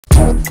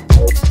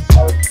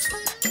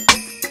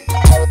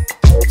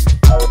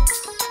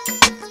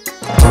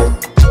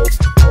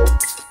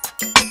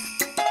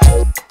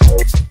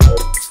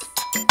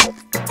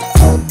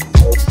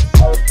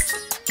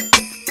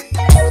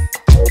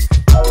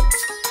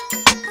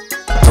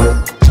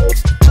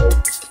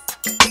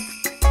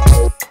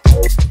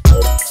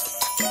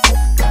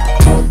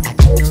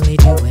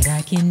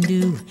Can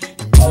do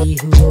and be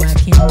who I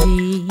can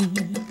be.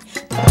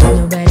 There's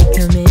nobody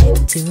coming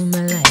into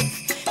my life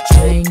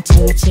trying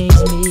to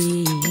change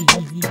me.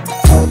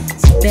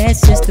 See,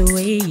 that's just the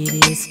way it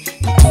is.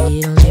 You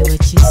get only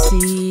what you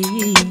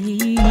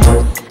see.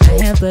 I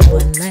have but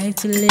one life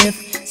to live,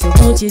 so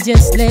won't you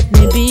just let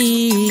me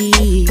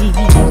be?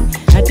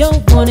 I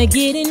don't wanna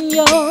get in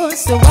yours,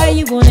 so why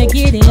you wanna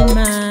get in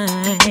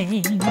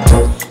mine?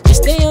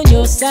 Just stay on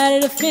your side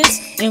of the fence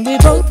and we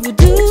both will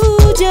do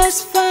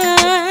just fine.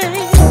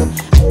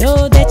 I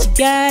know that you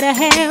gotta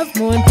have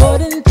more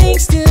important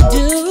things to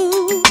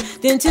do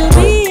than to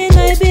be in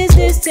my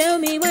business. Tell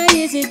me, why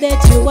is it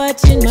that you're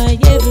watching my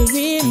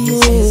every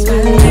move? This is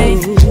my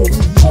life,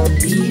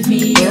 won't you leave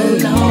me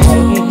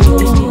alone?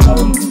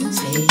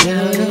 Stay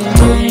out of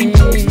mind,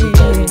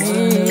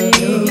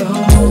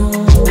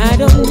 I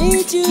don't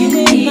need you. You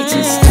need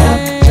to stop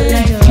the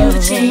life you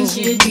changed,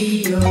 should be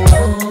your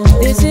own.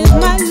 This is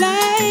my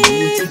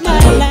life, my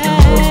life.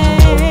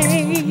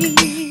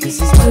 This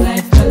is my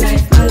life, my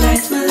life, my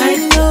life, my life.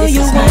 I know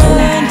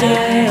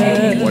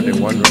you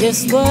wonder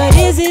just what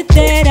is it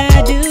that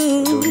I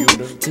do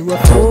to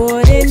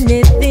afford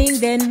anything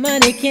that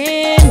money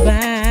can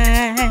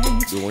buy.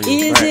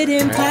 Is it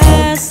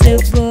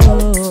impossible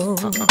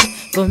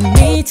for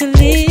me to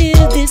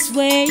live this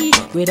way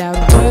without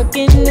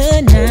working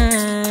a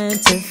 9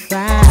 to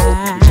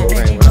 5?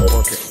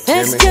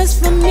 That's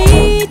just for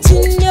me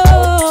to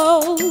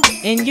know,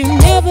 and you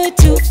never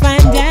to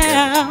find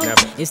out.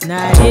 It's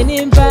not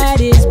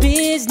anybody's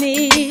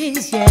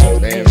business, yeah.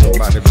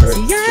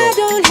 See, I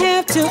don't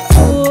have to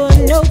pull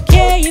no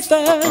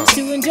capers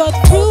to enjoy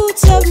the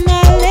fruits of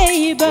my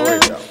labor.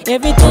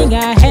 Everything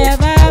I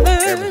have, I've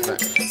earned.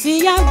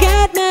 See, I've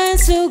got mine,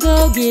 so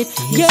go get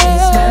yours.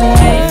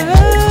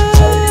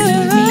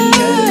 Leave me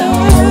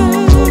alone.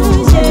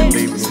 Leave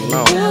me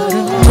alone.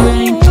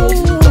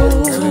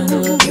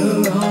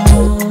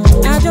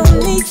 I don't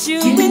need you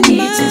in my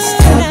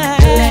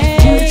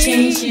life. You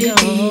change your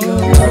own. You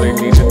really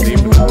need to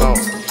leave me alone.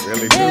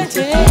 Really do.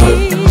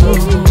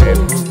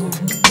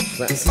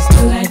 This is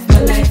my life, my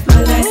life, my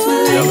life, my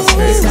life.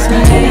 This is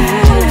my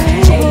life.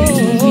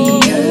 Leave me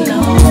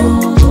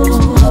alone.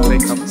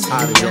 Make up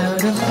out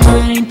of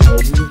mind.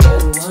 You got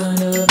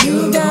one of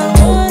your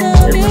own.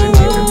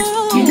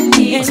 You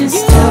need to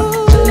stop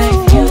the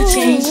life you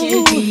change,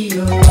 should be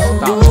your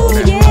own.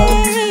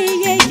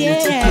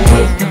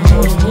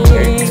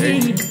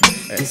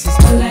 This is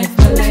my life,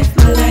 my life,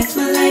 my life,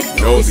 my life.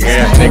 Nosy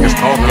ass niggas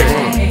talking,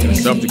 and the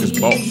subject is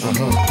boss.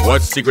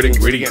 What secret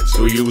ingredients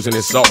do you use in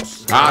this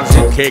sauce? How does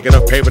he cake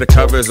enough paper to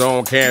cover his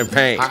own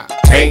campaign?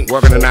 Ain't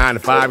working a 9 to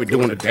 5, you're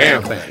doing the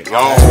damn thing.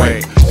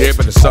 Always dip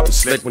into something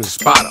slick when you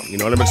spot him. You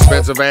know them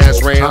expensive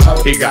ass rims?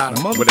 He got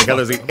them. What the hell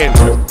is he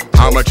into?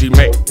 How much he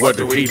make? What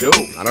do he do?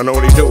 I don't know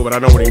what he do, but I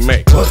know what he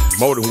make.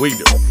 More than we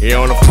do. He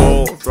on the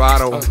full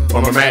throttle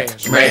on my man,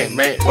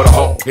 what a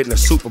hole. Hitting a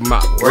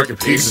supermodel, working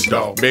pieces,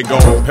 dog. Big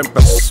old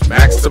pimpus,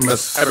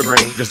 Maximus,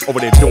 evergreen, just over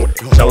there doing it.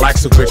 The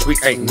likes of which we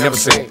ain't never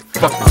seen.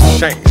 Fucking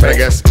shame. But I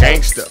guess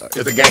gangster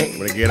is the game.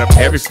 When they get up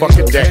every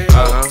fucking day,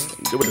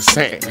 do it the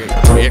same.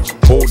 Bitch,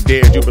 who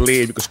dared you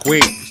believe you could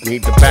squeeze?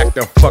 Need to back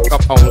the fuck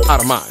up on out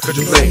of mine. Could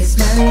you please?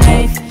 This is my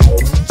life,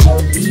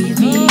 won't you leave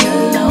me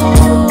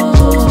alone?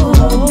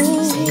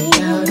 Stay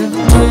out of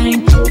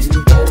mind,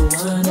 you got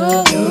one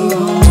of your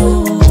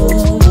own.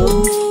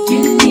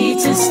 You need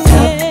to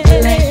stop the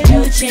life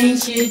you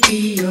change, should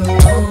be your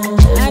own.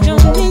 I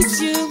don't need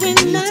you.